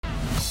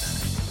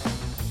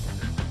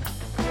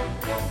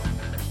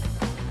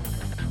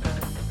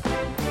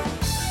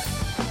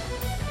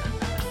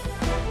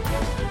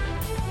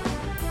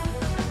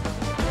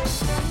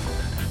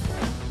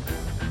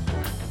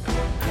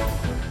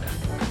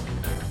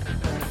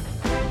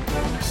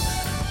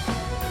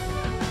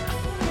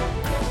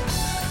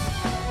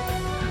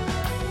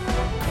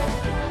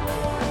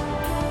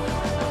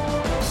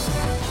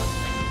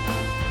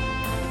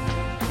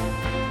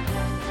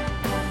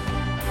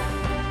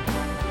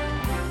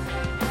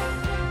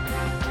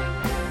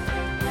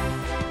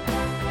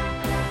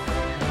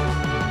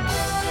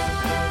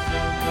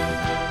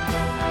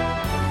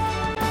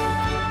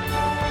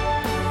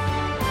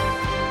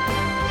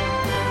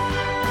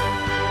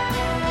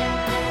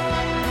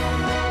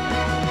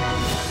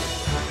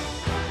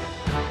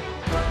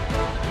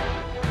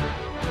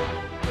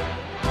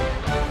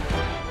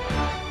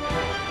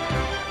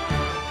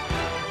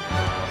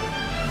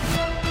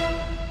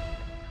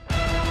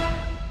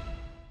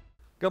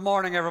Good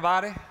morning,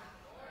 everybody. Good morning.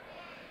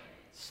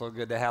 So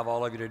good to have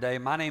all of you today.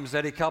 My name is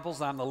Eddie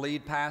Couples. I'm the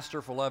lead pastor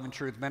for Love and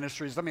Truth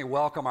Ministries. Let me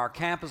welcome our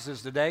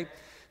campuses today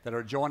that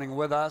are joining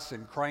with us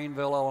in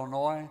Craneville,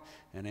 Illinois,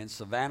 and in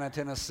Savannah,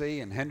 Tennessee,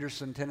 and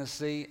Henderson,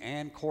 Tennessee,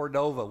 and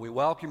Cordova. We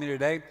welcome you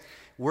today.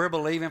 We're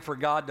believing for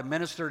God to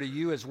minister to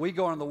you as we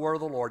go into the Word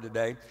of the Lord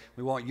today.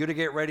 We want you to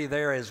get ready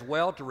there as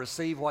well to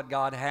receive what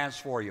God has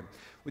for you.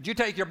 Would you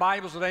take your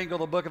Bibles today and go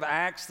to the book of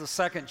Acts, the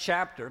 2nd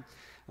chapter?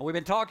 And we've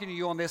been talking to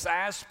you on this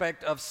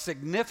aspect of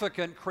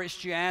significant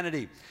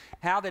Christianity,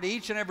 how that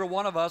each and every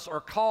one of us are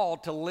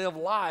called to live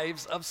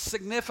lives of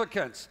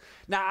significance.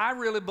 Now, I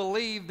really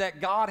believe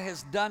that God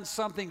has done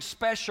something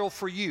special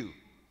for you.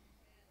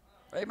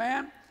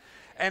 Amen?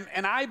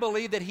 And I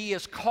believe that He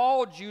has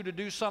called you to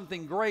do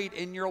something great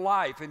in your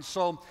life. And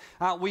so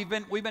we've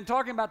been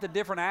talking about the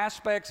different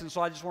aspects, and so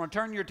I just want to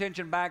turn your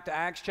attention back to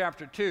Acts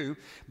chapter 2,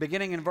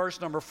 beginning in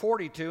verse number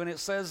 42, and it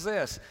says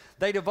this: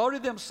 They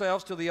devoted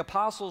themselves to the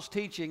apostles'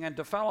 teaching and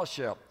to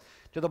fellowship,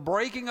 to the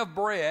breaking of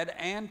bread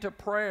and to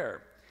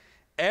prayer.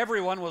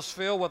 Everyone was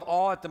filled with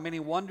awe at the many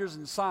wonders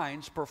and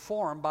signs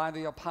performed by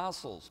the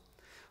apostles.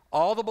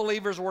 All the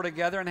believers were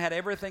together and had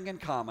everything in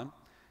common.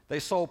 They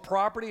sold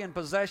property and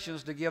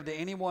possessions to give to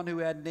anyone who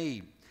had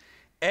need.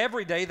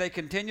 Every day they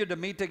continued to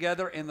meet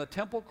together in the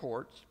temple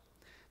courts.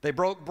 They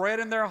broke bread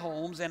in their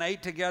homes and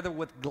ate together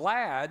with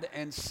glad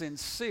and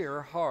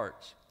sincere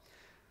hearts,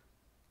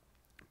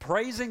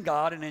 praising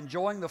God and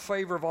enjoying the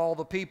favor of all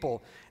the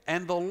people.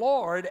 And the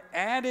Lord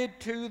added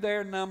to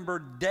their number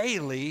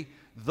daily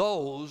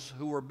those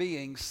who were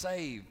being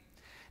saved.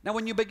 Now,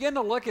 when you begin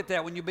to look at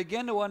that, when you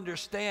begin to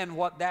understand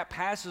what that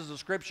passage of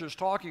Scripture is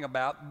talking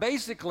about,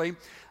 basically,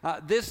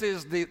 this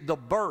is the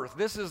birth.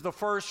 This is the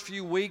first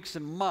few weeks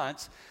and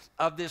months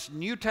of this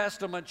New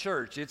Testament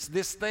church. It's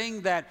this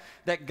thing that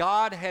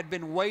God had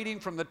been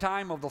waiting from the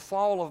time of the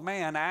fall of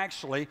man,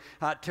 actually,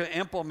 to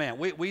implement.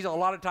 We a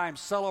lot of times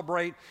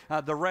celebrate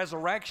the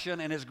resurrection,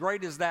 and as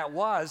great as that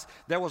was,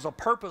 there was a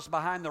purpose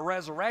behind the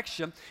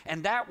resurrection,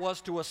 and that was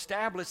to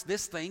establish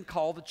this thing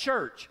called the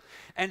church.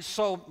 And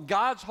so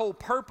God's whole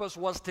purpose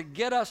was to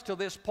get us to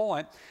this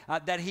point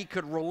that He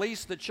could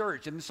release the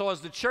church. And so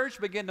as the church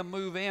began to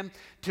move in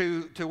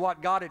to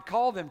what God had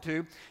called them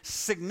to,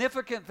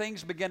 significant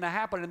things began to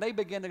happen, and they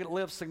began to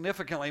live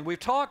significantly. And we've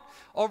talked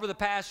over the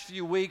past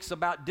few weeks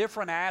about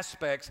different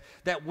aspects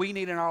that we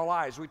need in our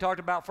lives. We talked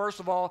about,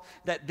 first of all,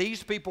 that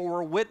these people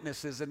were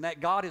witnesses, and that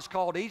God has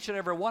called each and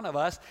every one of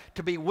us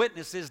to be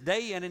witnesses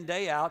day in and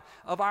day out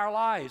of our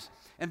lives.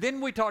 And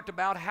then we talked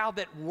about how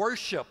that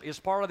worship is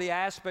part of the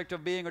aspect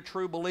of being a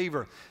true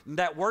believer. And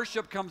that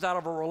worship comes out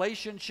of a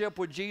relationship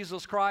with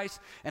Jesus Christ,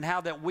 and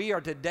how that we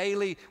are to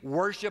daily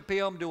worship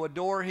Him, to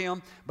adore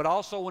Him. But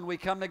also when we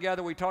come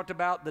together, we talked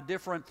about the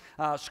different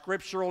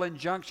scriptural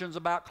injunctions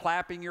about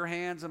clapping your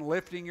hands and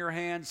lifting your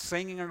hands,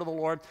 singing unto the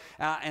Lord,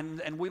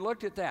 and we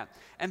looked at that.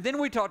 And then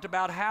we talked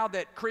about how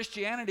that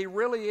Christianity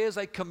really is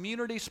a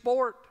community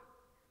sport.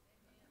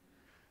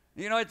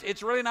 You know,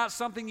 it's really not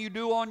something you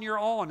do on your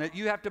own.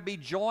 You have to be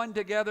joined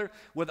together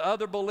with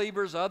other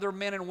believers, other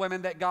men and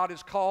women that God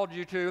has called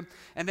you to.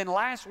 And then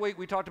last week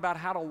we talked about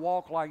how to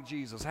walk like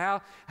Jesus, how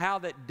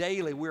that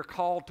daily we're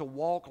called to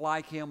walk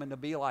like Him and to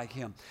be like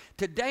Him.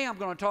 Today I'm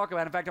going to talk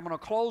about, in fact, I'm going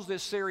to close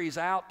this series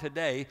out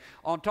today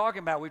on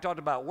talking about, we talked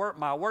about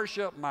my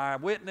worship, my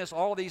witness,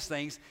 all of these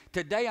things.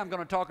 Today I'm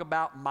going to talk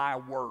about my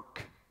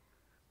work.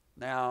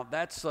 Now,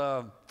 that's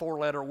a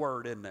 4-letter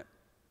word, isn't it?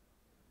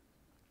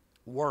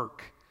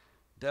 Work.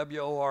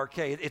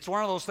 W-O-R-K. It's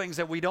one of those things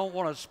that we don't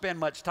want to spend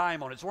much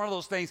time on. It's one of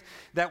those things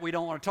that we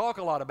don't want to talk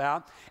a lot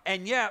about.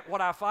 And yet,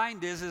 what I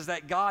find is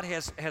that God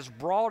has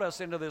brought us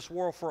into this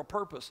world for a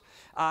purpose.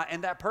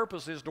 And that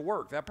purpose is to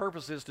work. That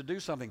purpose is to do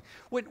something.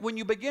 When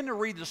you begin to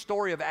read the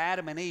story of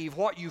Adam and Eve,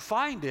 what you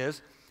find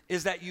is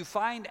that you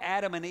find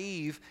Adam and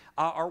Eve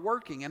are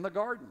working in the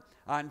garden.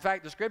 In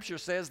fact, the Scripture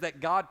says that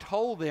God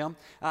told them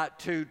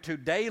to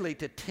daily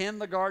to tend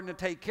the garden, to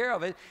take care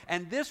of it.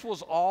 And this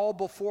was all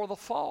before the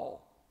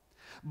fall.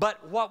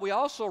 But what we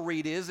also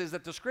read is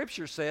that the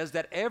Scripture says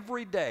that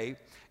every day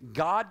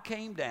God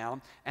came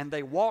down and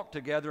they walked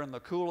together in the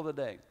cool of the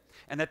day,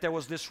 and that there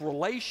was this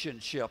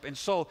relationship. And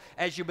so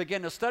as you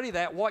begin to study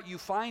that, what you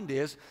find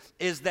is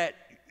that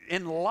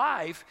in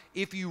life,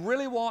 if you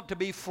really want to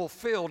be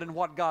fulfilled in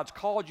what God's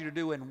called you to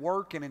do in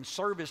work and in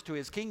service to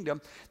His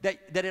kingdom, that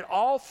it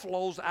all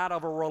flows out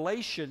of a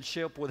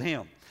relationship with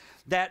Him.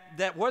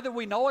 That whether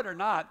we know it or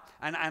not,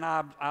 and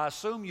I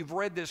assume you've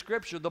read this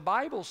Scripture, the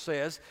Bible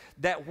says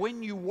that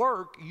when you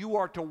work, you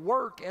are to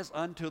work as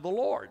unto the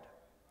Lord.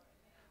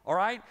 All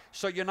right?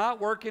 So you're not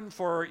working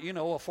for,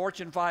 a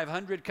Fortune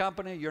 500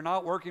 company. You're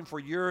not working for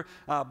your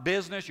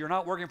business. You're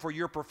not working for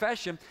your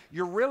profession.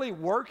 You're really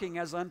working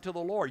as unto the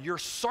Lord. Your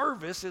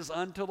service is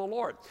unto the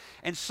Lord.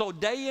 And so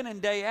day in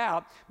and day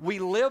out, we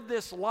live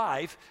this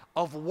life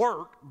of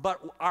work,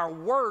 but our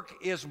work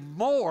is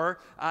more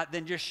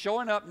than just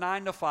showing up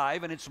 9 to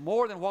 5, and it's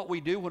more than what we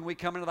do when we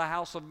come into the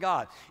house of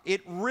God.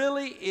 It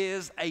really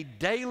is a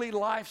daily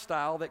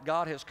lifestyle that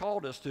God has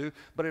called us to,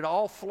 but it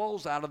all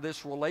flows out of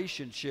this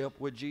relationship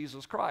with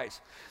Jesus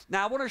Christ.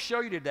 Now, I want to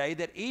show you today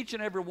that each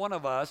and every one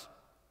of us,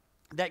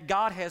 that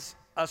God has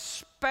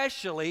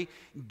especially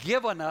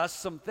given us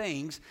some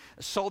things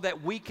so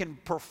that we can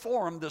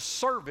perform the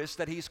service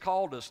that He's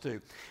called us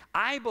to.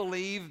 I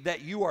believe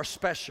that you are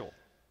special.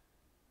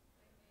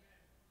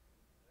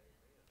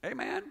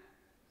 Amen.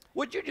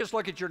 Would you just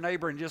look at your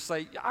neighbor and just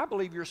say, I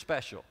believe you're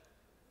special?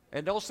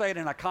 And don't say it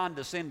in a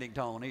condescending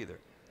tone either.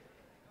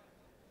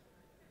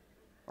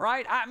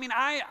 Right? I mean,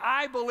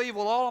 I believe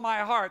with all of my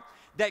heart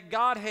that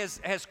God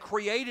has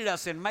created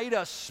us and made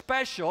us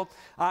special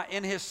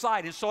in His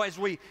sight. And so as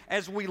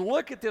we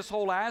look at this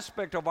whole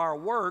aspect of our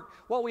work,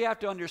 what we have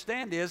to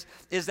understand is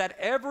that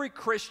every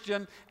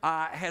Christian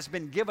has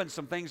been given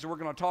some things, and we're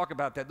going to talk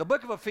about that. The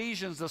book of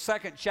Ephesians, the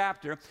 2nd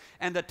chapter,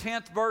 and the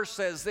 10th verse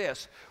says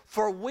this: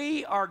 "For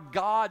we are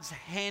God's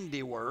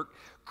handiwork,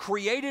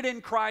 created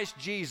in Christ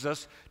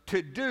Jesus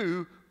to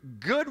do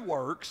good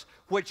works,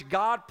 which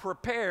God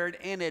prepared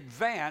in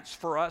advance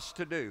for us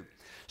to do."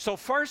 So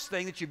first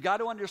thing that you've got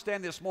to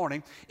understand this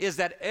morning is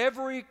that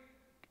every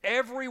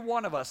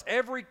one of us,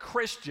 every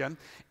Christian,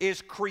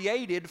 is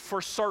created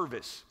for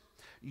service.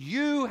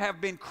 You have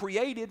been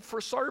created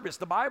for service.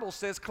 The Bible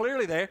says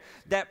clearly there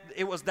that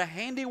it was the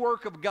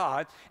handiwork of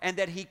God and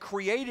that He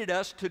created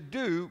us to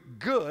do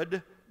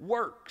good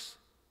works.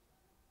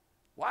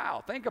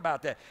 Wow, think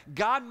about that.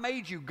 God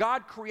made you,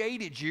 God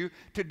created you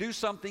to do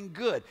something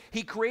good.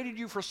 He created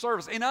you for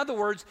service. In other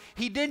words,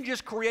 He didn't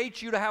just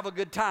create you to have a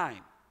good time.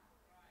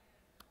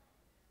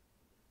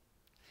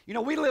 You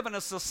know, we live in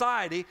a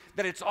society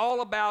that it's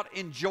all about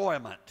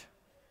enjoyment.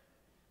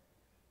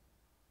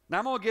 Now,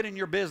 I'm going to get in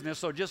your business,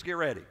 so just get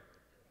ready.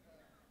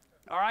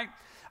 All right?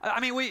 I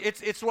mean,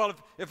 well,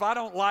 if I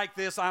don't like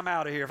this, I'm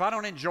out of here. If I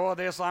don't enjoy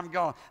this, I'm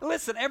gone.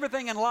 Listen,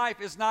 everything in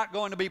life is not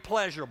going to be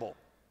pleasurable.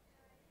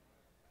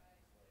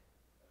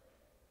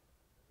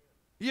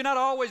 You're not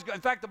always going.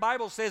 In fact, the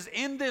Bible says,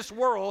 in this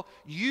world,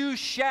 you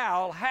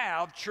shall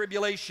have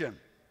tribulation.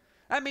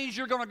 That means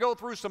you're going to go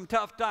through some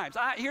tough times.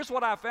 Here's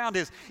what I found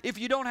is, if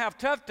you don't have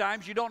tough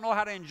times, you don't know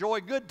how to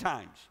enjoy good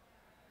times.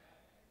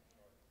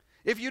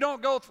 If you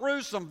don't go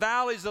through some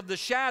valleys of the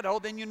shadow,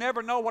 then you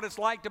never know what it's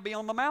like to be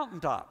on the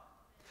mountaintop.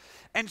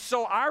 And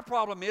so our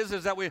problem is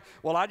that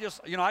I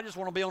just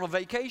want to be on a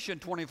vacation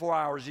 24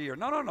 hours a year.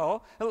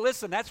 No.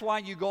 Listen, that's why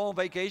you go on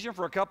vacation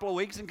for a couple of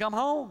weeks and come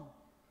home.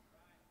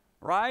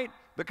 Right?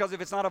 Because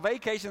if it's not a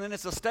vacation, then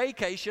it's a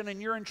staycation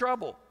and you're in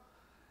trouble.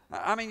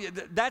 I mean,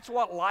 that's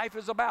what life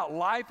is about.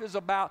 Life is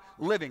about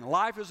living.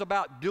 Life is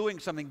about doing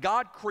something.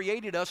 God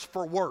created us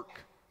for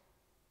work.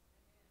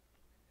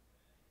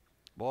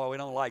 Boy, we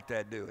don't like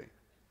that, do we?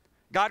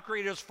 God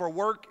created us for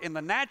work in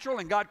the natural,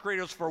 and God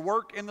created us for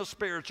work in the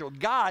spiritual.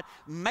 God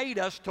made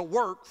us to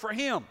work for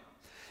Him.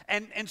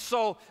 And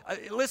so,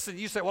 listen,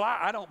 you say, well,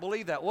 I don't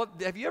believe that. Well,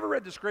 have you ever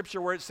read the scripture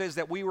where it says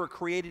that we were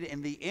created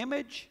in the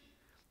image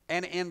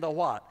and in the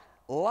what?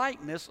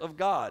 Likeness of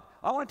God.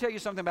 I want to tell you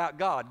something about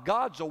God.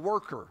 God's a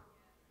worker.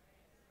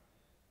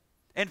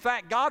 In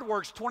fact, God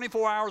works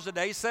 24 hours a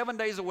day, 7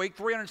 days a week,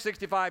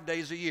 365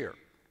 days a year.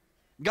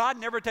 God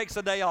never takes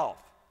a day off.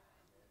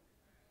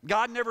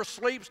 God never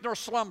sleeps nor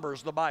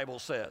slumbers, the Bible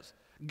says.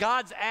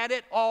 God's at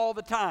it all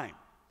the time.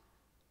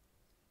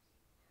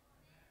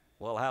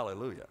 Well,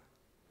 hallelujah.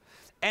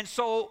 And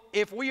so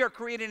if we are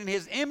created in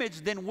His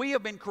image, then we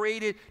have been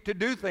created to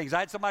do things. I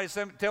had somebody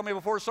tell me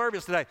before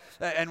service today,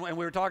 and we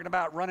were talking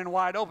about running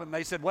wide open.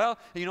 They said, well,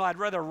 I'd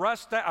rather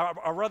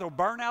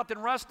burn out than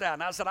rust out.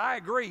 And I said, I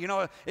agree.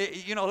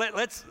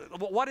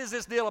 What is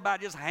this deal about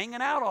just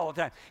hanging out all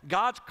the time?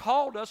 God's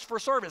called us for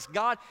service.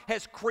 God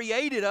has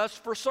created us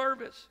for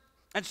service.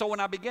 And so when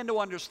I begin to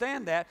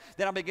understand that,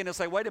 then I begin to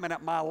say, wait a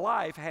minute, my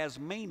life has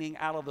meaning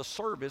out of the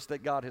service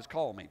that God has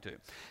called me to.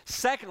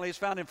 Secondly, it's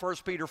found in 1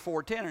 Peter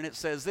 4:10, and it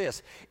says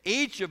this: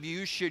 each of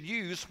you should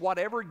use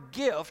whatever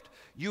gift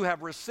you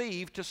have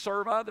received to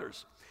serve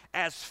others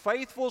as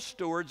faithful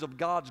stewards of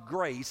God's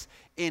grace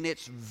in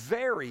its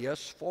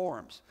various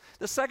forms.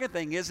 The second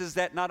thing is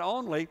that not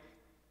only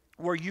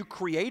were you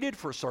created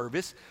for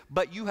service,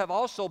 but you have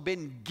also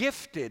been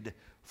gifted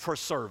for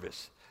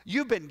service.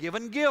 You've been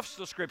given gifts,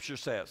 the Scripture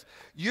says.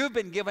 You've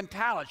been given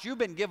talents. You've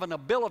been given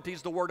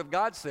abilities, the Word of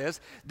God says,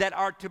 that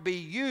are to be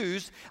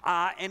used,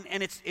 and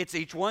it's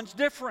each one's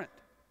different.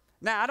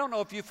 Now, I don't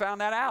know if you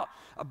found that out,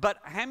 but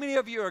how many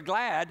of you are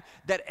glad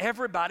that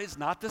everybody's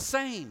not the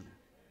same?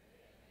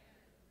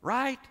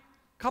 Right?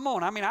 Come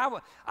on. I mean,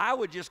 I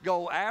would just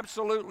go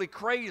absolutely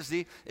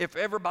crazy if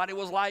everybody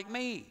was like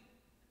me.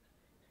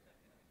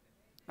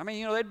 I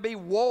mean, there'd be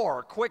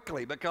war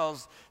quickly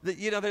because,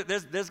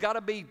 there's got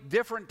to be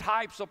different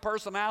types of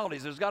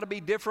personalities. There's got to be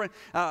different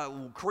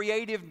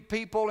creative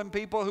people and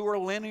people who are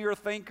linear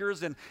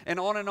thinkers and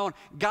on and on.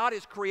 God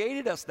has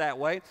created us that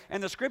way,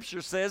 and the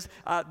Scripture says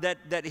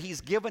that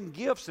He's given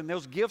gifts, and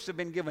those gifts have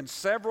been given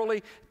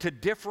severally to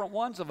different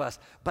ones of us.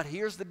 But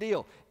here's the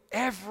deal.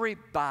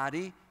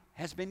 Everybody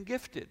has been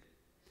gifted.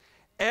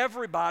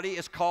 Everybody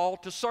is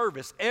called to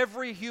service.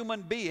 Every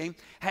human being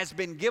has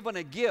been given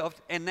a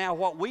gift, and now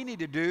what we need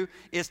to do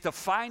is to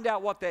find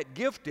out what that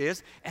gift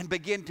is and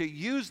begin to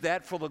use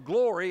that for the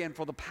glory and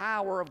for the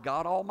power of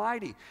God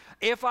Almighty.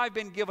 If I've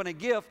been given a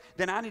gift,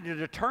 then I need to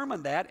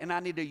determine that, and I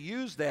need to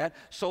use that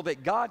so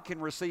that God can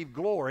receive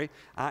glory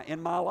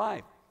in my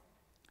life.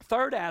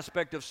 Third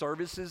aspect of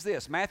service is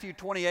this. Matthew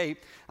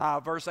 28,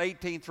 verse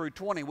 18 through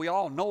 20. We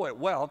all know it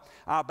well,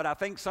 but I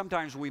think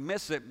sometimes we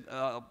miss it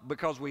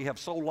because we have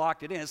so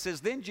locked it in. It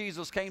says, "Then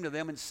Jesus came to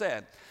them and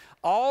said,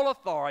 'All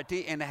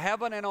authority in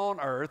heaven and on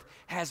earth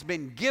has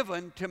been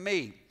given to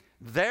me.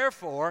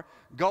 Therefore,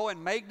 go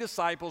and make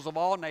disciples of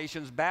all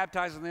nations,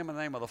 baptizing them in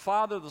the name of the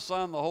Father, the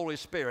Son, and the Holy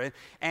Spirit,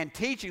 and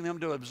teaching them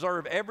to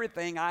observe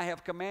everything I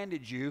have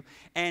commanded you.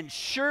 And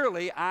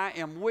surely I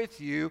am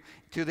with you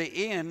to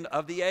the end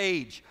of the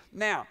age.'"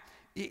 Now,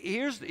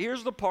 here's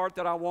the part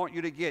that I want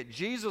you to get.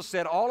 Jesus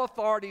said, "All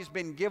authority has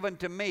been given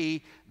to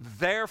me,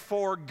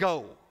 therefore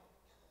go."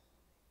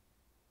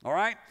 All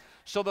right?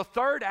 So the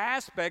third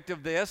aspect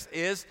of this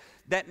is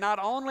that not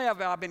only have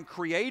I been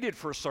created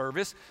for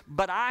service,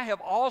 but I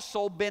have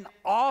also been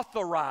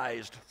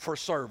authorized for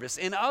service.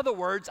 In other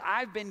words,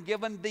 I've been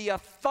given the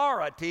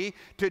authority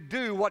to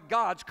do what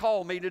God's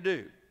called me to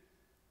do.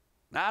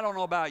 Now, I don't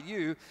know about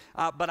you,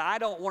 but I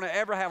don't want to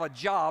ever have a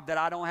job that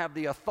I don't have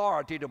the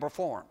authority to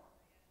perform.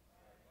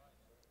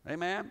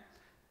 Amen?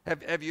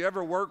 Have you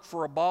ever worked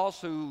for a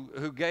boss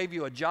who gave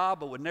you a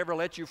job but would never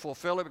let you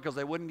fulfill it because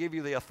they wouldn't give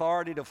you the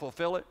authority to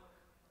fulfill it?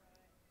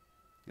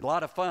 A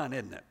lot of fun,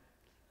 isn't it?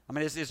 I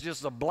mean, it's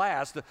just a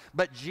blast.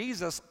 But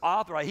Jesus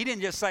authorized. He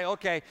didn't just say,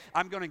 "Okay,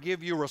 I'm going to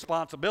give you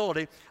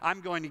responsibility. I'm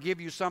going to give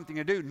you something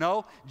to do."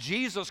 No,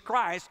 Jesus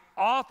Christ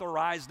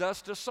authorized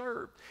us to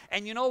serve.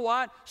 And you know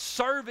what?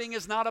 Serving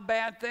is not a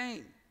bad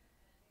thing.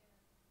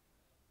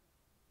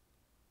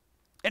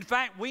 In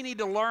fact, we need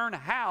to learn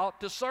how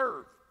to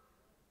serve.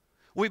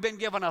 We've been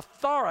given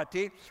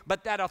authority,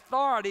 but that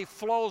authority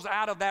flows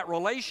out of that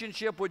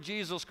relationship with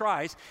Jesus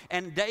Christ.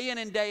 And day in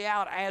and day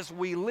out as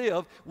we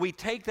live, we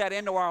take that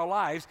into our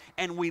lives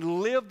and we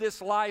live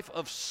this life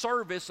of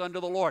service unto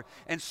the Lord.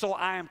 And so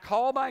I am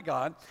called by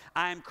God.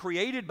 I am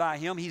created by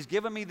Him. He's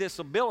given me this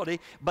ability,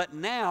 but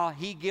now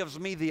He gives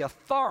me the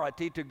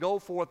authority to go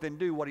forth and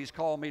do what He's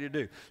called me to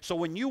do. So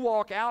when you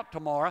walk out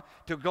tomorrow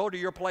to go to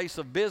your place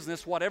of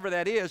business, whatever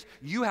that is,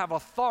 you have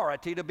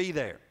authority to be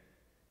there.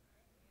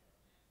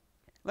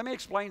 Let me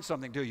explain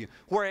something to you.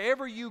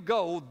 Wherever you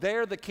go,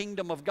 there the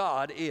kingdom of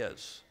God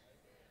is.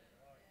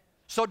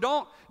 So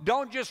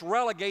don't just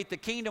relegate the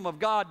kingdom of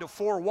God to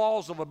four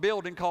walls of a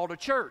building called a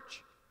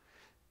church.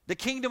 The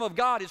kingdom of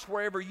God is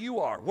wherever you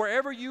are.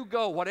 Wherever you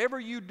go, whatever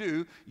you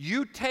do,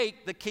 you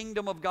take the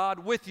kingdom of God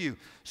with you.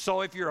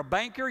 So if you're a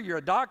banker, you're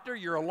a doctor,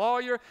 you're a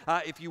lawyer,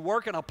 if you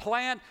work in a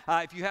plant,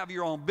 if you have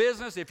your own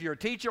business, if you're a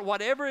teacher,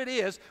 whatever it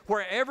is,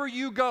 wherever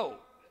you go,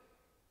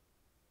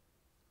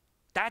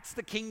 that's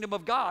the kingdom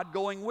of God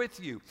going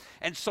with you.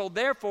 And so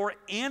therefore,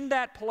 in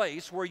that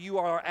place where you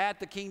are at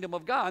the kingdom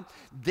of God,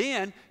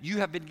 then you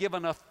have been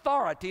given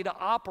authority to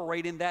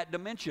operate in that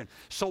dimension.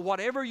 So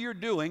whatever you're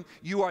doing,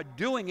 you are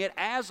doing it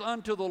as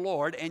unto the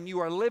Lord, and you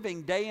are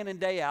living day in and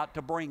day out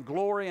to bring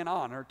glory and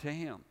honor to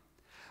Him.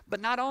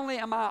 But not only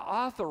am I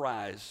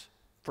authorized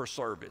for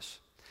service,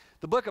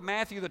 the book of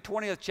Matthew, the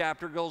 20th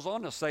chapter, goes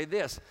on to say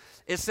this.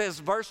 It says,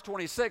 verse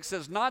 26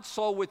 says, "Not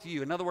so with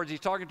you." In other words, He's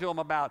talking to them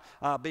about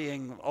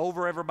being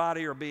over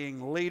everybody or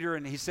being leader.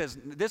 And He says,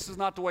 this is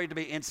not the way to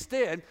be.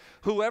 "Instead,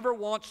 whoever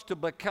wants to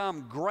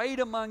become great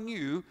among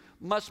you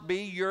must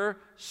be your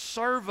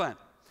servant.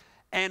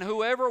 And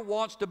whoever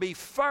wants to be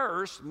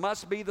first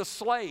must be the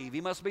slave.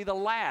 He must be the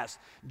last.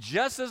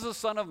 Just as the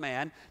Son of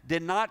Man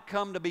did not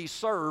come to be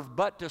served,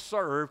 but to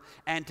serve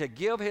and to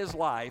give His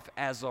life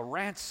as a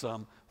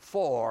ransom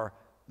for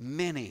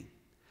many."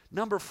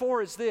 Number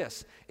 4 is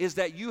this, is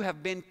that you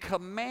have been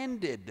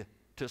commanded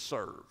to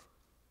serve.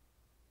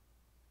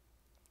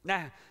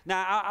 Now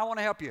I want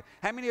to help you.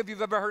 How many of you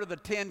have ever heard of the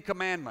 10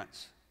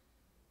 Commandments?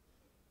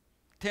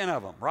 10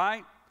 of them,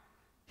 right?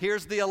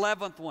 Here's the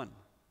 11th one.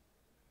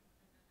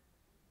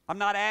 I'm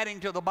not adding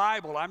to the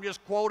Bible. I'm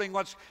just quoting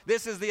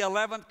this is the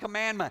 11th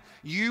commandment.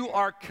 You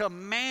are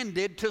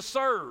commanded to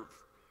serve.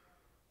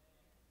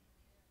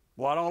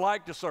 Well, I don't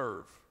like to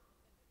serve.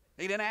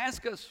 He didn't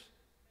ask us.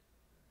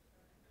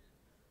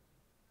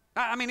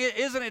 I mean,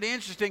 isn't it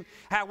interesting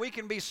how we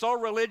can be so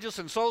religious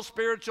and so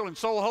spiritual and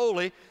so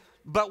holy,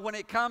 but when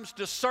it comes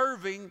to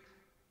serving,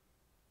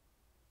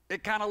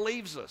 it kind of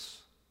leaves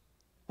us.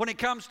 When it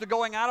comes to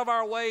going out of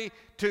our way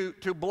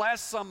to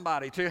bless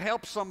somebody, to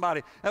help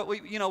somebody,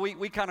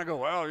 we kind of go,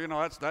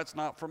 well, that's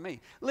not for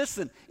me.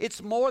 Listen,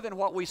 it's more than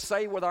what we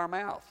say with our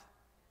mouth.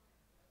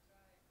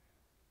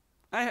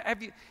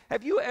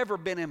 Have you ever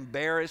been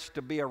embarrassed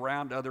to be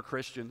around other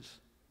Christians?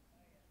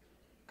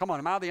 Come on,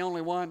 am I the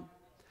only one?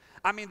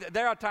 I mean,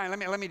 there are times,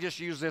 let me just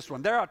use this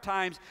one. There are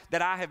times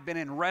that I have been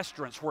in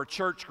restaurants where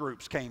church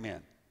groups came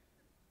in.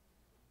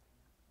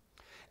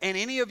 And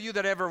any of you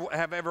that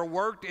have ever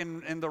worked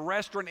in the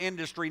restaurant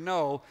industry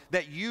know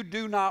that you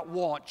do not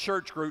want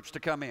church groups to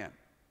come in.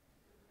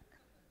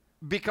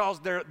 Because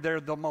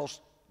they're the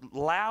most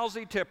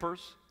lousy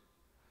tippers,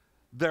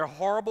 they're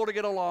horrible to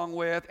get along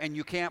with, and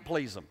you can't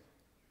please them.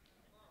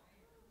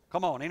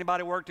 Come on,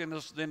 anybody worked in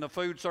the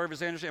food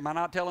service industry? Am I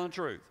not telling the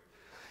truth?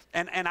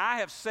 And I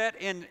have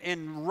sat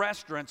in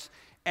restaurants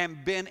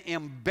and been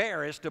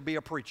embarrassed to be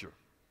a preacher.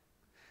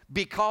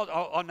 Because,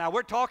 now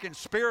we're talking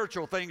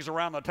spiritual things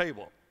around the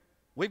table.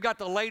 We've got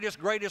the latest,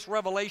 greatest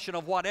revelation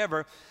of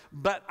whatever,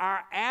 but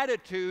our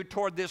attitude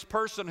toward this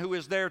person who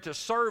is there to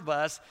serve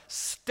us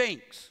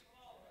stinks.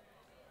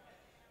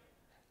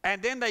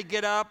 And then they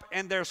get up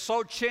and they're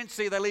so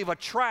chintzy they leave a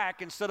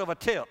tract instead of a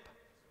tip.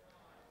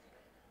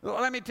 Well,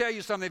 let me tell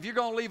you something. If you're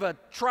going to leave a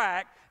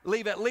tract,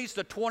 leave at least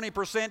a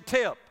 20%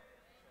 tip.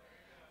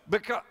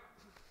 Because,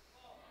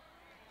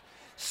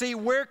 see,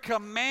 we're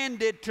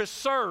commanded to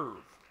serve.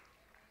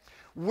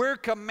 We're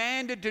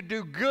commanded to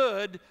do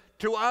good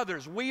to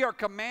others. We are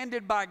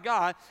commanded by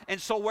God, and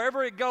so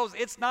wherever it goes,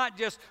 it's not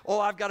just, oh,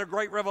 I've got a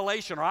great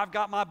revelation, or I've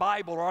got my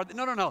Bible, or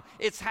no.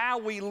 It's how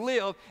we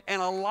live in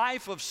a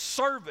life of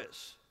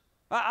service.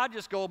 I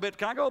just go a bit,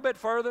 can I go a bit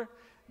further?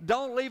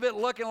 Don't leave it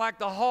looking like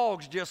the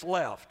hogs just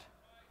left.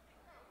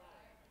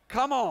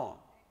 Come on.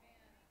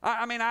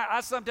 I mean,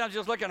 I sometimes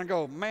just look at it and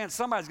go, man,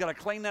 somebody's got to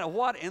clean that.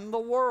 What in the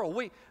world?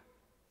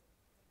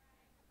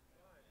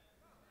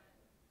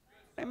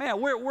 Amen.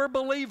 We're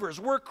believers.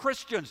 We're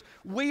Christians.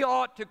 We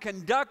ought to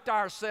conduct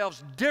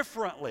ourselves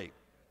differently.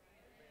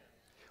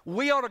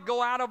 We ought to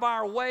go out of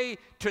our way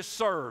to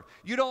serve.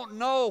 You don't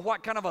know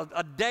what kind of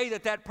a day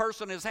that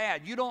person has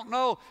had. You don't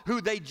know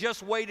who they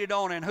just waited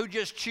on and who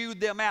just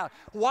chewed them out.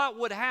 What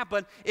would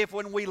happen if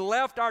when we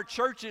left our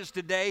churches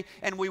today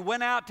and we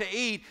went out to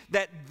eat,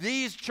 that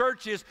these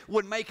churches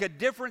would make a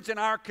difference in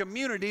our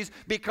communities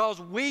because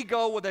we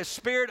go with a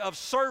spirit of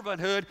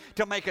servanthood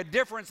to make a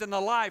difference in the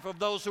life of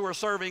those who are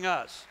serving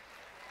us.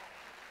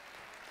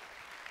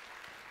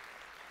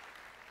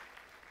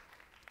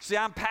 See,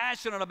 I'm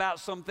passionate about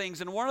some things,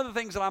 and one of the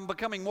things that I'm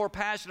becoming more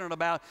passionate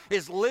about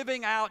is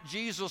living out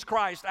Jesus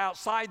Christ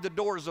outside the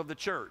doors of the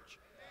church.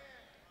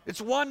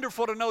 It's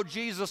wonderful to know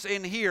Jesus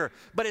in here,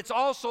 but it's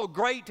also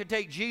great to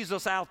take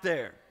Jesus out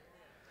there.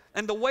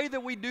 And the way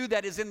that we do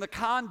that is in the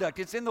conduct.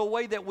 It's in the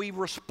way that we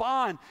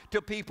respond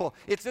to people.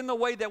 It's in the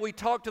way that we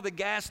talk to the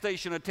gas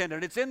station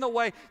attendant. It's in the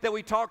way that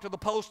we talk to the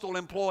postal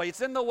employee.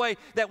 It's in the way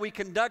that we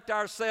conduct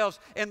ourselves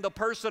in the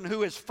person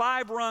who is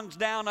 5 rungs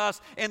down us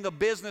in the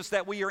business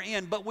that we are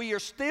in. But we are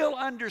still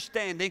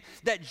understanding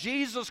that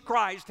Jesus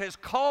Christ has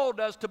called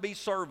us to be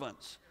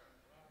servants.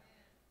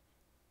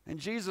 And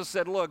Jesus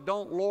said, look,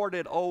 don't lord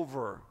it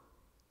over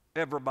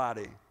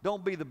everybody.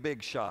 Don't be the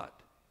big shot.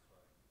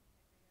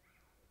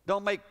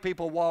 Don't make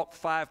people walk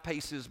 5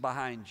 paces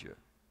behind you.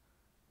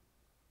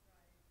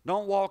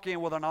 Don't walk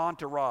in with an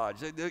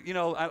entourage. You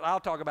know, I'll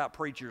talk about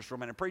preachers for a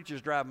minute.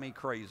 Preachers drive me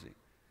crazy.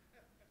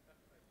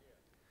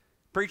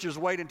 Preachers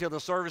wait until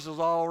the service is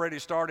already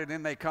started, and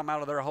then they come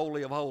out of their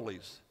holy of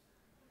holies.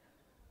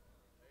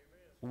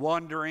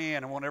 Wander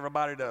in and want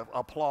everybody to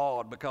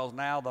applaud because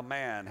now the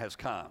man has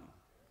come.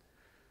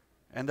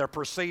 And they're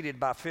preceded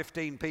by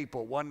 15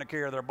 people, one to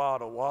carry their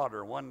bottle of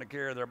water, one to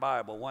carry their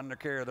Bible, one to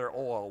carry their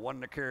oil,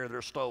 one to carry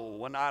their stole,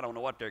 one, I don't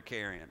know what they're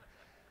carrying.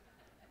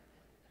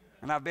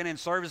 And I've been in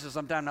services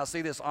sometimes, and I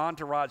see this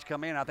entourage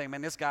come in, and I think,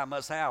 man, this guy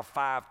must have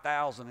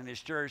 5,000 in his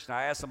church. And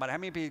I ask somebody, how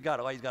many people you got?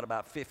 Oh, he's got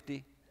about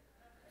 50.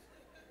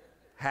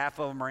 Half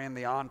of them are in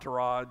the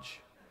entourage.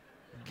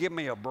 Give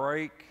me a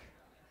break.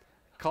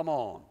 Come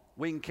on.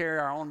 We can carry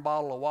our own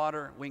bottle of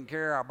water. We can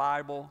carry our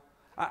Bible.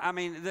 I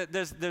mean,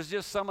 there's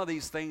just some of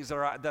these things that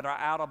are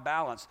out of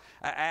balance.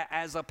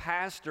 As a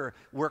pastor,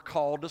 we're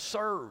called to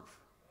serve.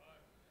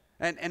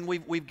 And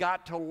we've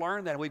got to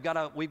learn that. We've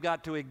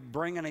got to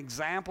bring an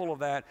example of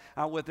that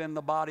within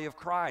the body of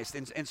Christ.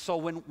 And so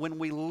when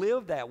we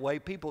live that way,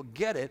 people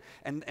get it,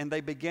 and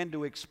they begin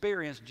to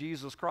experience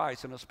Jesus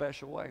Christ in a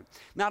special way.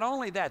 Not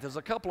only that, there's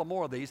a couple of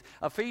more of these.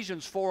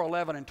 Ephesians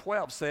 4:11 and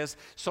 12 says,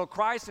 so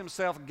Christ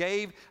himself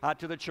gave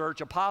to the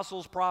church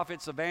apostles,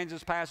 prophets,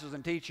 evangelists, pastors,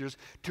 and teachers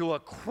to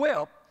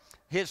equip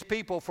his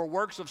people for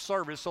works of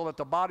service so that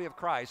the body of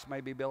Christ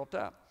may be built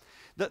up.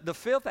 The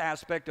 5th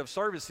aspect of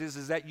services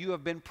is that you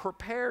have been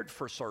prepared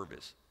for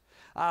service.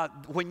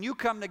 When you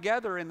come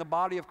together in the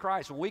body of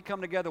Christ, when we come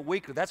together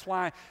weekly, that's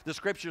why the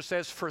scripture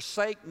says,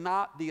 forsake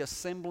not the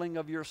assembling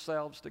of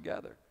yourselves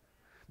together.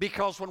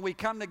 Because when we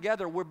come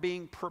together, we're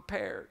being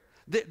prepared.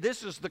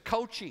 This is the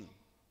coaching.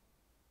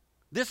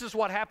 This is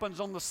what happens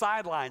on the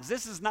sidelines.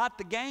 This is not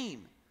the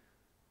game.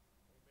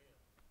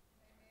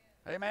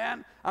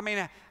 Amen? I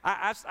mean,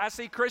 I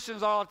see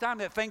Christians all the time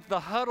that think the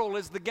huddle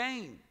is the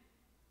game.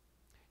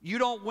 You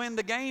don't win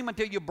the game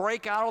until you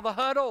break out of the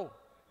huddle.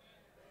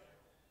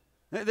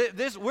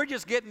 We're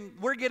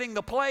getting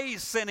the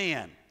plays sent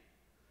in.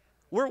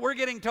 We're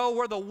getting told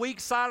where the weak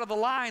side of the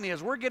line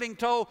is. We're getting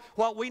told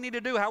what we need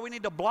to do, how we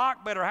need to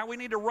block better, how we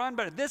need to run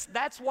better.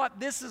 That's what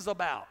this is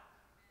about.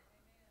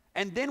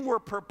 And then we're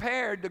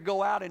prepared to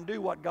go out and do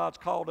what God's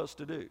called us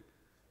to do.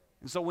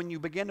 And so when you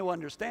begin to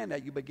understand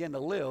that, you begin to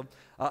live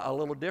a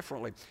little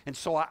differently. And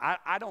so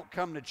I don't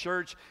come to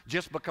church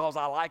just because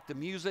I like the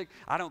music.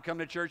 I don't come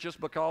to church just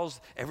because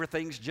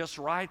everything's just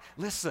right.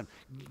 Listen,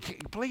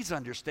 please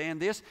understand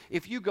this.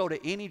 If you go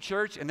to any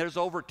church and there's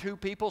over 2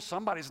 people,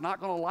 somebody's not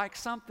going to like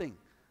something.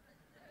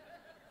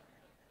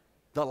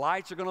 The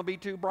lights are going to be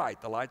too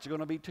bright. The lights are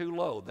going to be too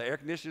low. The air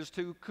conditioner is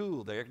too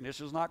cool. The air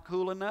conditioner is not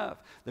cool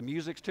enough. The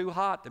music's too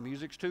hot. The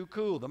music's too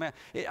cool.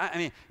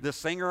 The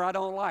singer I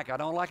don't like. I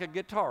don't like a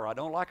guitar. I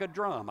don't like a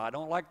drum. I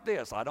don't like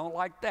this. I don't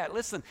like that.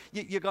 Listen,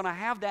 you're going to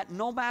have that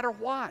no matter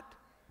what.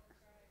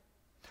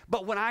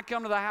 But when I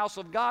come to the house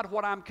of God,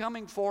 what I'm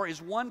coming for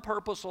is one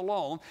purpose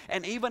alone.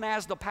 And even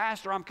as the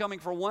pastor, I'm coming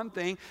for one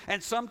thing.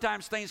 And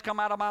sometimes things come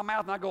out of my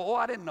mouth and I go, oh,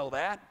 I didn't know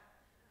that.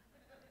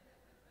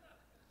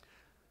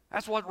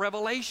 That's what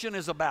revelation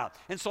is about.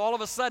 And so all of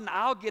a sudden,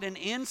 I'll get an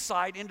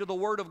insight into the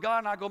Word of God,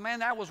 and I go, man,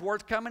 that was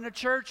worth coming to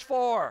church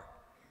for.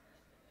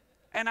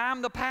 And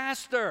I'm the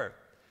pastor.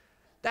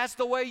 That's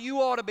the way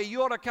you ought to be.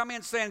 You ought to come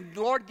in saying,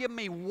 Lord, give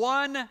me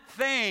one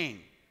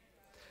thing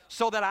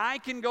so that I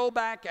can go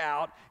back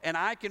out and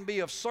I can be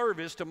of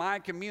service to my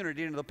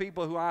community and to the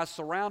people who I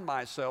surround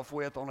myself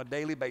with on a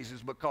daily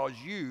basis, because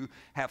you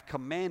have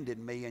commanded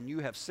me and you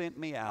have sent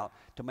me out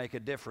to make a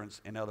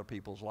difference in other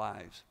people's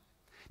lives.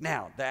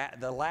 Now,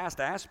 the last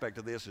aspect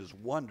of this is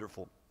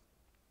wonderful,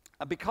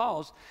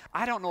 because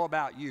I don't know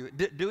about you.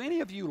 Do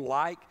any of you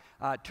like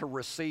to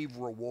receive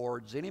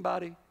rewards?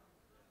 Anybody?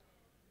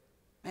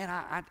 Man,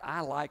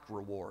 I like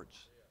rewards.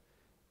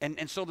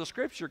 And so the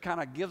Scripture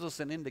kind of gives us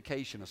an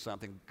indication of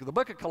something. The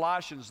book of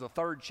Colossians, the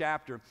 3rd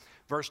chapter,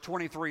 verse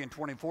 23 and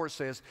 24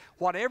 says,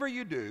 whatever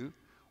you do,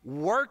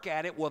 work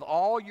at it with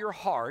all your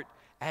heart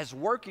as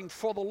working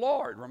for the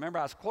Lord. Remember,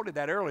 I quoted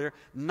that earlier,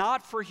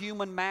 not for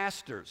human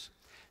masters.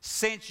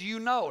 Since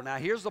you know, now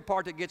here's the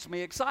part that gets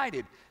me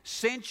excited.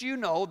 Since you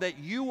know that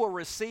you will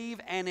receive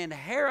an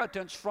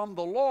inheritance from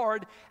the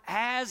Lord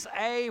as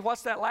a,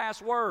 what's that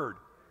last word?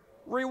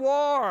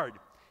 Reward.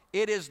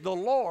 It is the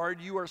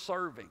Lord you are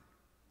serving.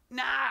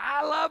 Now,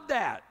 I love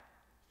that.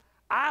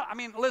 I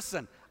mean,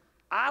 listen,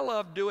 I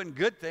love doing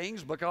good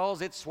things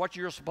because it's what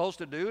you're supposed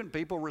to do and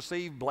people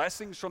receive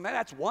blessings from that.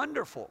 That's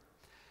wonderful.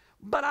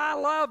 But I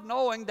love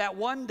knowing that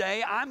one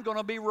day I'm going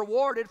to be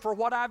rewarded for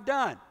what I've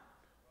done.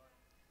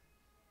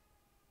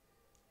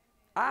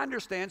 I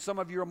understand some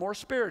of you are more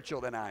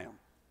spiritual than I am.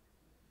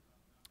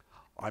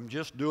 I'm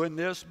just doing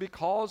this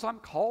because I'm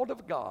called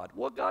of God.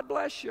 Well, God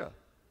bless you.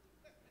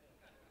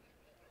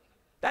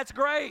 That's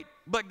great.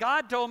 But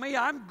God told me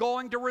I'm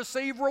going to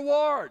receive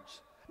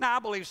rewards. Now, I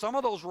believe some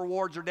of those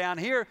rewards are down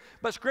here,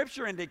 but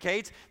Scripture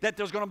indicates that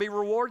there's going to be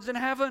rewards in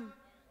heaven.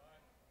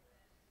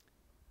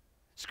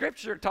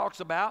 Scripture talks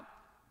about,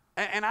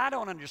 and I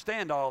don't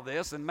understand all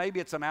this, and maybe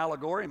it's an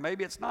allegory, and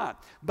maybe it's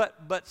not.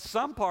 But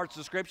some parts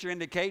of Scripture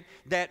indicate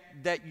that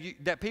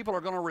people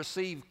are going to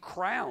receive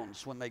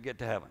crowns when they get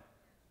to heaven.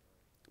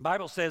 The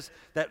Bible says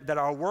that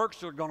our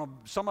works are going to,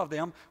 some of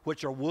them,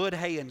 which are wood,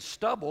 hay, and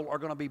stubble, are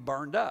going to be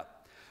burned up.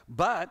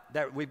 But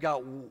that we've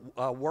got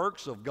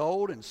works of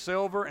gold and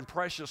silver and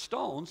precious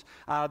stones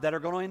that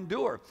are going to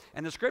endure.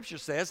 And the Scripture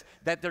says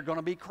that they're going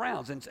to be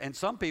crowns. And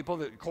some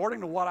people,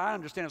 according to what I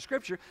understand of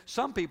Scripture,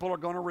 some people are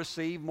going to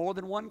receive more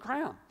than one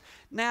crown.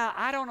 Now,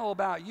 I don't know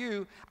about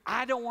you.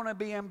 I don't want to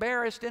be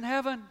embarrassed in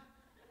heaven.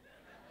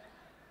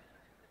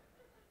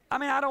 I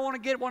mean, I don't want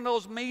to get one of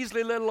those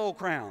measly little old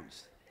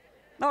crowns.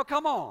 No,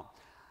 come on.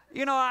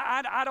 You know,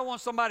 I don't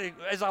want somebody,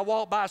 as I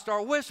walk by,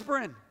 start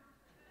whispering.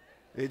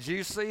 Did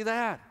you see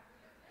that?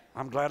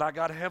 I'm glad I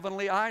got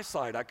heavenly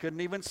eyesight. I couldn't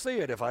even see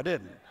it if I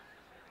didn't.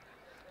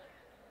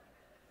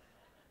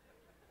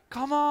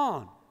 Come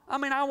on. I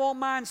mean, I want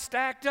mine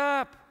stacked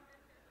up.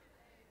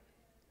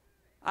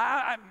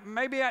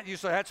 You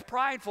say that's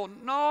prideful.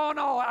 No,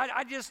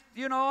 I just,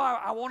 you know,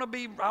 I want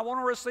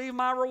to receive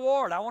my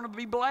reward. I want to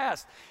be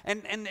blessed.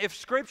 And if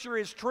Scripture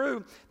is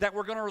true that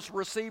we're going to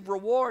receive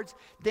rewards,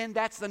 then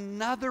that's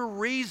another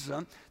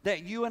reason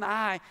that you and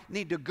I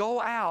need to go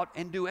out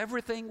and do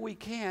everything we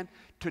can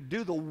to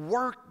do the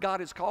work God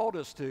has called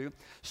us to,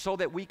 so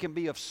that we can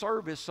be of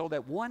service, so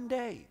that one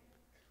day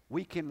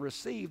we can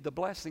receive the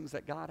blessings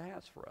that God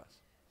has for us.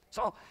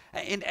 So,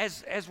 and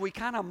as we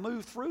kind of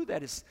move through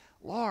that, it's,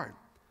 Lord,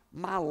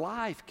 my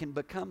life can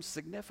become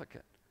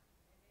significant.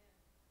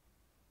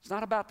 It's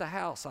not about the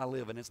house I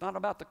live in. It's not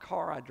about the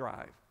car I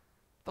drive.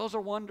 Those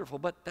are wonderful,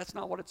 but that's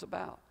not what it's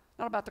about. It's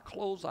not about the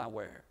clothes I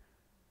wear.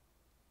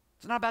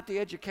 It's not about the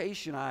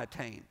education I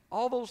attain.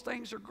 All those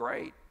things are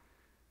great.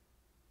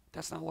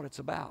 That's not what it's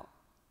about.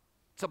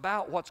 It's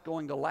about what's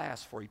going to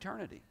last for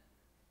eternity.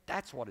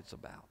 That's what it's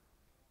about.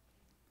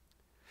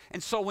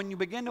 And so when you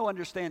begin to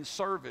understand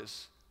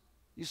service,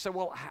 you say,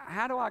 well,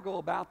 how do I go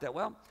about that?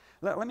 Well,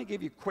 let me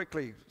give you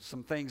quickly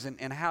some things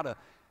and how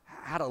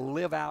how to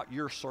live out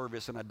your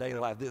service in a daily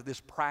life, this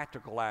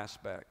practical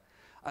aspect.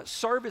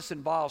 Service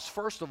involves,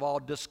 first of all,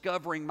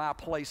 discovering my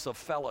place of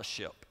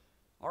fellowship,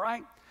 all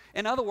right?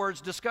 In other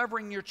words,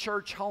 discovering your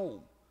church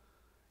home.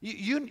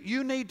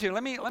 You need to,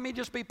 let me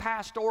just be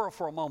pastoral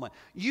for a moment.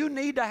 You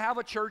need to have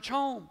a church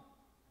home.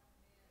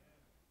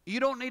 You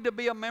don't need to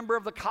be a member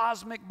of the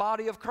cosmic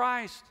body of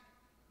Christ.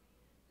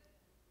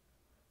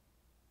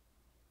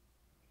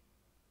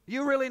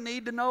 You really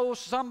need to know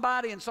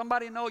somebody, and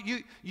somebody know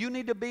you. You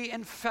need to be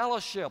in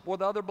fellowship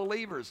with other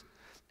believers.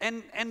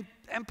 And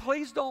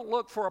please don't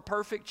look for a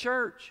perfect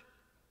church.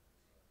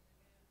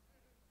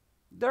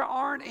 There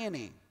aren't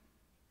any.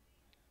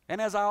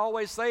 And as I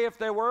always say, if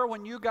there were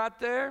when you got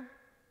there,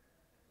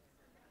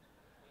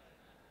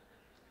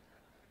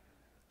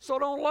 so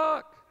don't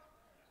look.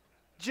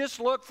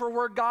 Just look for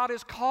where God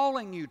is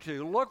calling you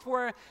to. Look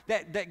where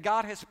that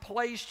God has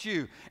placed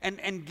you.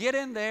 And get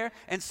in there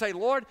and say,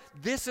 Lord,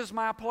 this is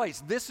my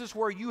place. This is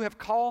where you have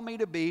called me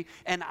to be.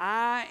 And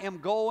I am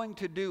going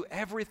to do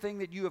everything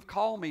that you have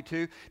called me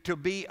to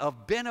be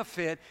of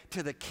benefit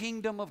to the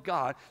kingdom of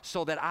God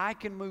so that I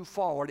can move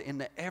forward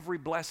into every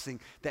blessing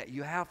that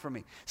you have for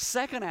me.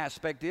 Second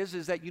aspect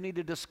is that you need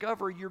to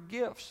discover your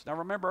gifts. Now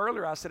remember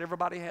earlier I said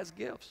everybody has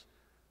gifts.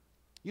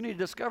 You need to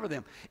discover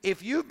them.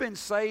 If you've been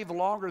saved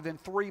longer than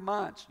 3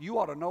 months, you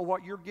ought to know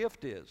what your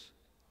gift is.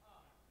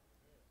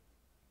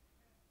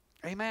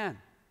 Amen.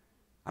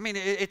 I mean,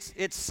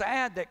 it's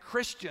sad that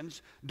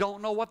Christians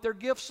don't know what their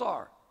gifts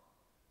are.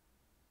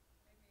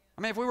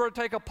 I mean, if we were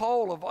to take a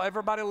poll of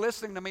everybody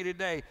listening to me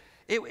today,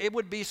 it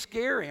would be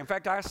scary. In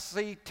fact, I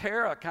see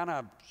Tara kind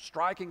of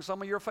striking some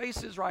of your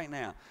faces right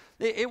now.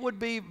 It would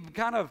be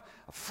kind of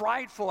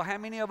frightful how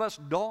many of us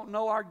don't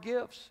know our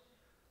gifts.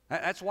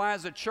 That's why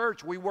as a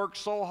church we work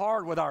so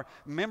hard with our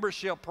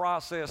membership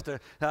process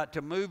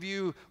to move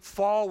you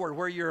forward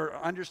where you're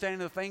understanding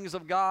the things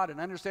of God and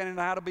understanding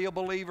how to be a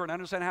believer and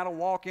understanding how to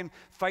walk in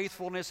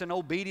faithfulness and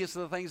obedience to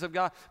the things of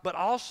God. But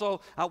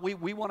also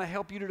we want to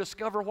help you to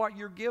discover what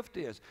your gift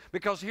is.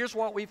 Because here's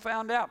what we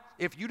found out.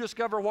 If you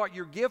discover what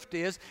your gift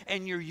is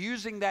and you're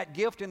using that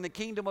gift in the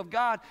kingdom of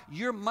God,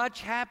 you're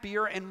much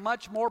happier and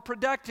much more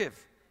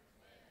productive.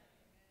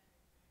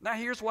 Now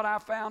here's what I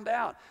found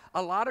out.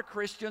 A lot of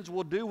Christians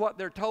will do what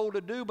they're told to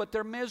do, but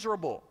they're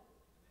miserable.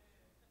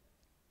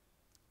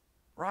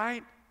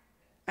 Right?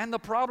 And the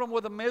problem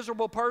with a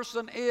miserable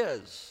person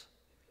is,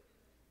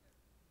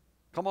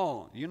 come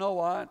on, you know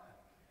what?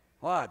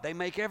 What? They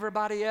make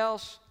everybody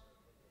else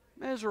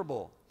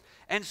miserable.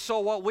 And so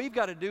what we've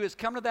got to do is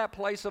come to that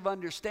place of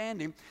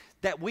understanding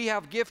that we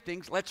have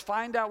giftings. Let's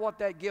find out what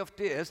that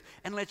gift is,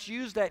 and let's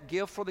use that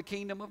gift for the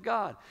kingdom of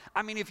God.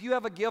 I mean, if you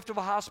have a gift of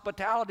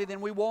hospitality, then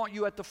we want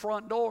you at the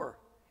front door.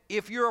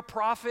 If you're a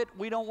prophet,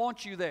 we don't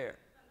want you there.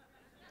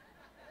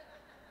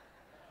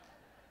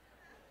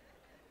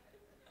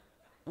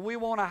 We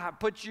want to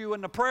put you in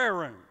the prayer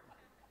room,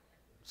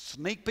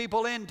 sneak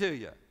people into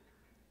you.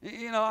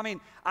 You know, I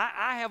mean,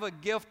 I have a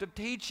gift of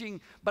teaching,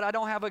 but I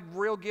don't have a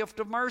real gift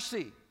of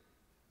mercy.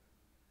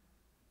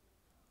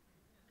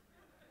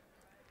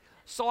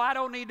 So I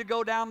don't need to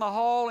go down the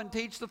hall and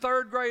teach the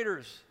third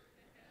graders.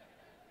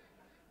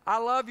 I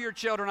love your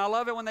children. I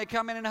love it when they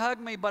come in and hug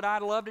me, but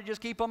I'd love to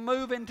just keep them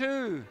moving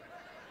too.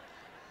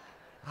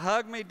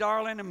 Hug me,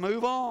 darling, and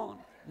move on.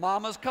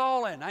 Mama's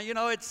calling. Now, you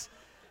know, it's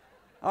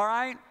all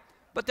right.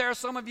 But there are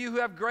some of you who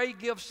have great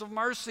gifts of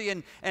mercy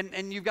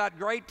and you've got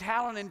great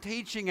talent in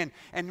teaching.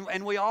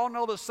 And we all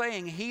know the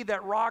saying, he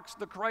that rocks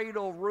the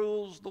cradle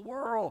rules the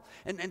world.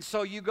 And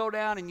so you go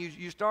down and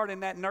you start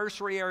in that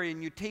nursery area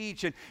and you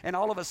teach. And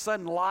all of a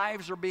sudden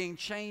lives are being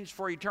changed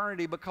for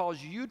eternity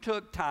because you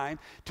took time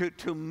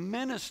to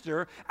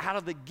minister out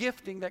of the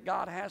gifting that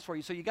God has for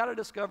you. So you got to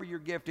discover your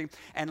gifting.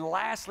 And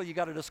lastly, you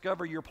got to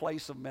discover your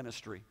place of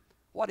ministry.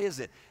 What is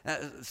it?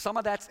 Some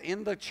of that's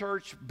in the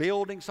church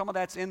building. Some of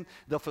that's in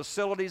the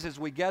facilities as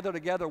we gather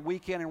together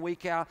week in and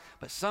week out.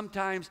 But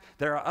sometimes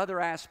there are other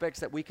aspects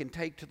that we can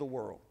take to the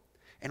world.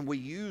 And we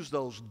use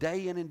those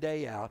day in and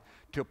day out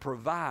to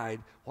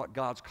provide what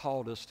God's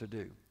called us to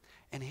do.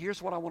 And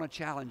here's what I want to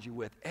challenge you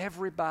with.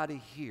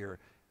 Everybody here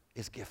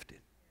is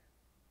gifted.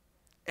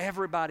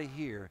 Everybody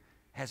here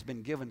has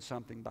been given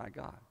something by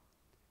God.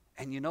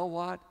 And you know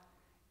what?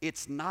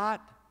 It's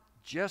not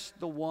just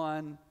the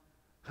one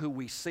who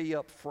we see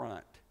up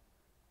front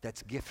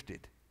that's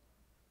gifted.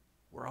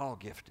 We're all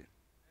gifted.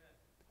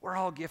 We're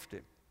all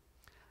gifted.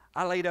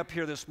 I laid up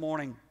here this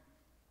morning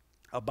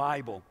a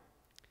Bible.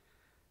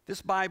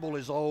 This Bible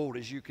is old,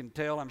 as you can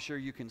tell. I'm sure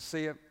you can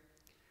see it.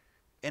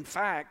 In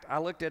fact, I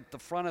looked at the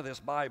front of this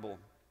Bible.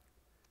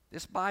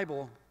 This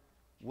Bible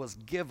was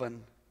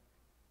given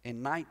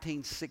in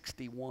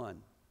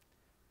 1961.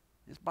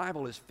 This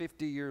Bible is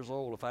 50 years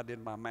old if I did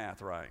my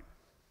math right.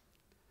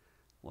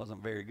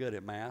 Wasn't very good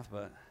at math,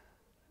 but...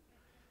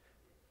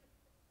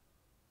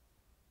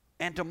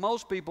 And to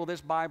most people, this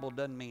Bible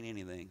doesn't mean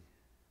anything.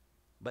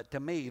 But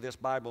to me, this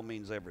Bible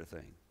means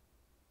everything.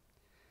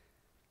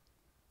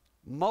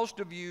 Most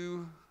of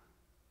you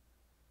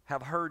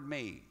have heard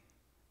me.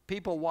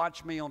 People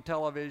watch me on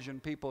television.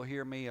 People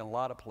hear me in a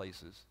lot of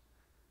places.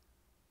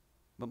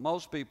 But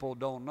most people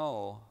don't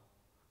know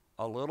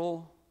a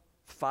little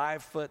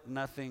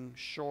 5'0"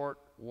 short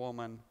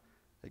woman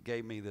that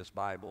gave me this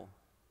Bible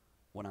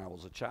when I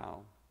was a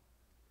child.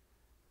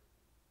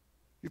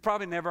 You've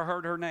probably never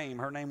heard her name.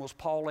 Her name was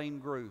Pauline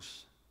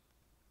Gruss.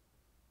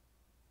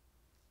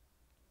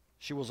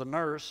 She was a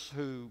nurse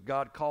who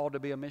God called to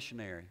be a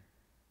missionary.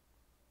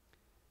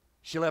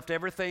 She left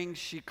everything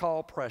she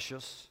called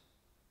precious.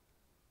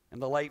 In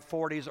the late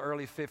 40s,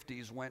 early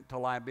 50s, went to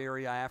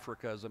Liberia,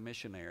 Africa as a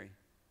missionary.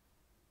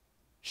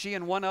 She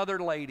and one other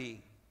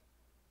lady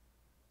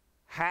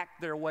hacked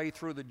their way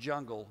through the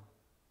jungle,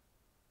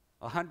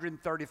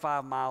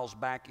 135 miles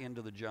back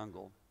into the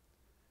jungle,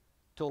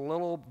 to a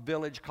little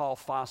village called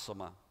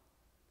Fasama.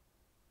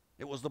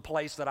 It was the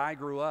place that I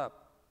grew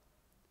up.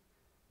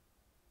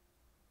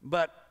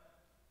 But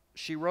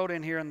she wrote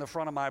in here in the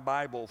front of my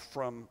Bible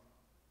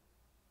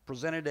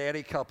presented to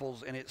Eddie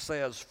Couples, and it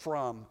says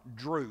from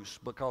Druce,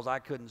 because I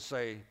couldn't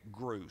say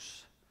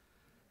Gruss.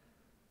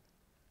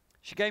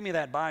 She gave me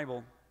that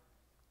Bible.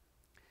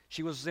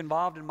 She was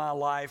involved in my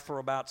life for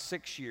about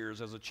 6 years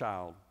as a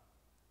child.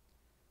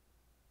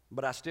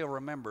 But I still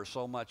remember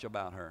so much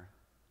about her.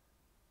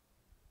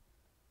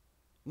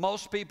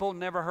 Most people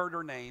never heard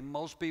her name.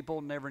 Most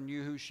people never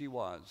knew who she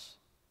was.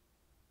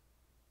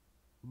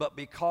 But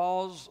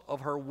because of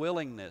her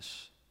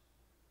willingness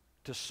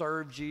to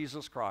serve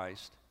Jesus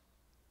Christ,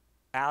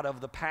 out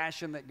of the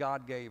passion that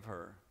God gave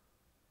her,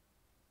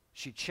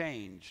 she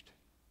changed.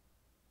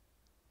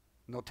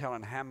 No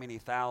telling how many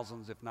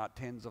thousands, if not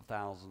tens of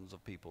thousands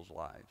of people's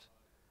lives.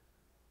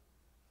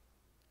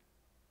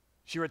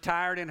 She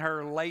retired in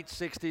her late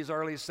 60s,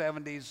 early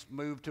 70s,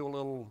 moved to a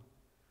little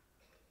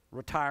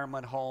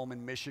retirement home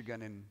in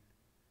Michigan, and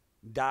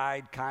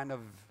died kind of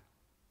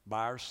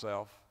by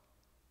herself.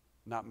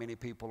 Not many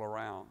people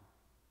around.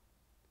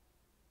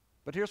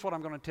 But here's what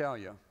I'm going to tell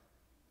you.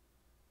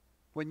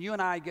 When you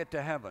and I get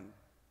to heaven,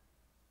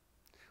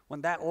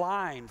 when that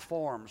line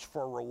forms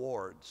for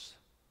rewards,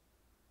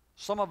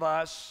 some of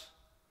us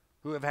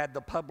who have had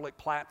the public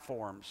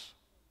platforms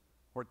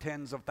where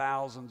tens of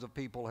thousands of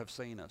people have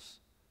seen us,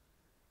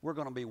 we're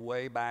going to be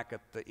way back at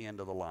the end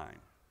of the line.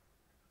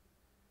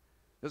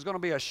 There's going to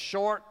be a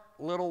short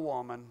little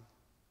woman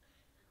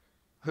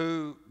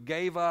who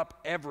gave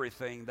up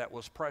everything that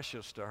was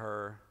precious to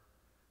her,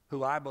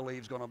 who I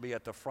believe is going to be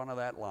at the front of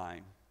that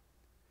line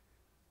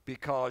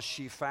because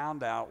she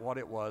found out what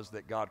it was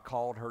that God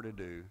called her to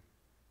do,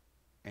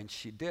 and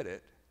she did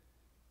it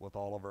with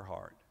all of her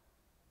heart.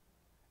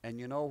 And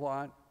you know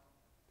what?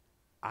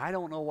 I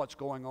don't know what's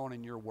going on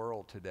in your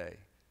world today.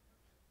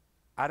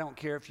 I don't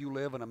care if you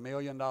live in $1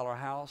 million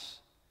house,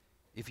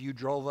 if you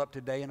drove up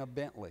today in a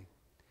Bentley,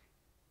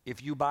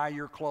 if you buy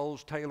your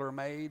clothes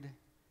tailor-made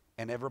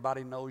and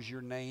everybody knows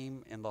your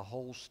name in the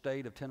whole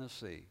state of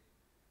Tennessee.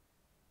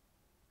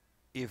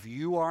 If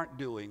you aren't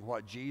doing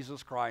what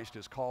Jesus Christ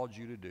has called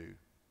you to do,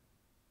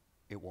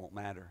 it won't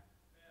matter.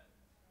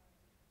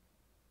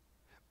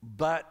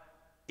 But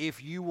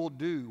if you will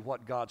do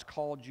what God's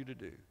called you to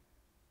do,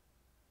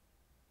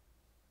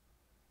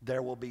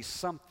 there will be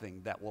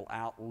something that will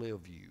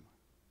outlive you.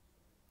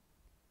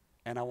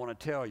 And I want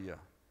to tell you,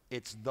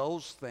 it's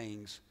those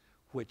things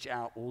which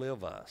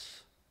outlive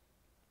us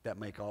that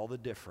make all the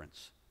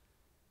difference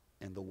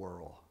in the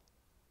world.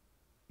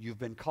 You've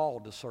been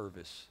called to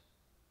service.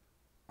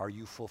 Are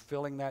you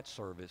fulfilling that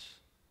service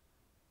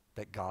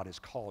that God has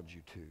called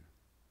you to?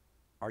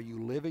 Are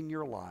you living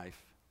your life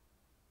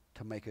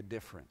to make a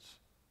difference?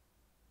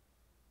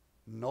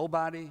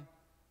 Nobody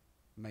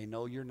may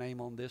know your name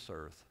on this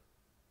earth,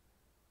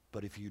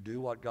 but if you do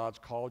what God's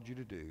called you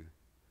to do,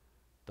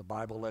 the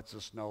Bible lets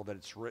us know that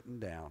it's written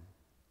down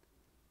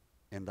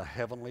in the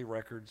heavenly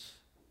records,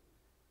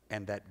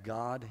 and that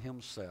God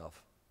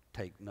himself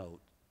take note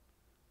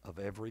of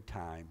every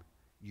time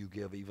you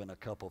give even a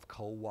cup of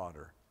cold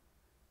water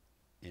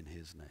in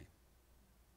his name.